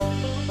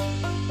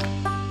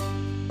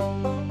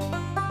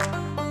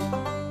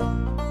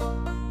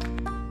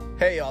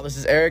Hey y'all, this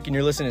is Eric and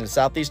you're listening to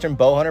Southeastern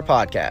Bowhunter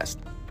Podcast.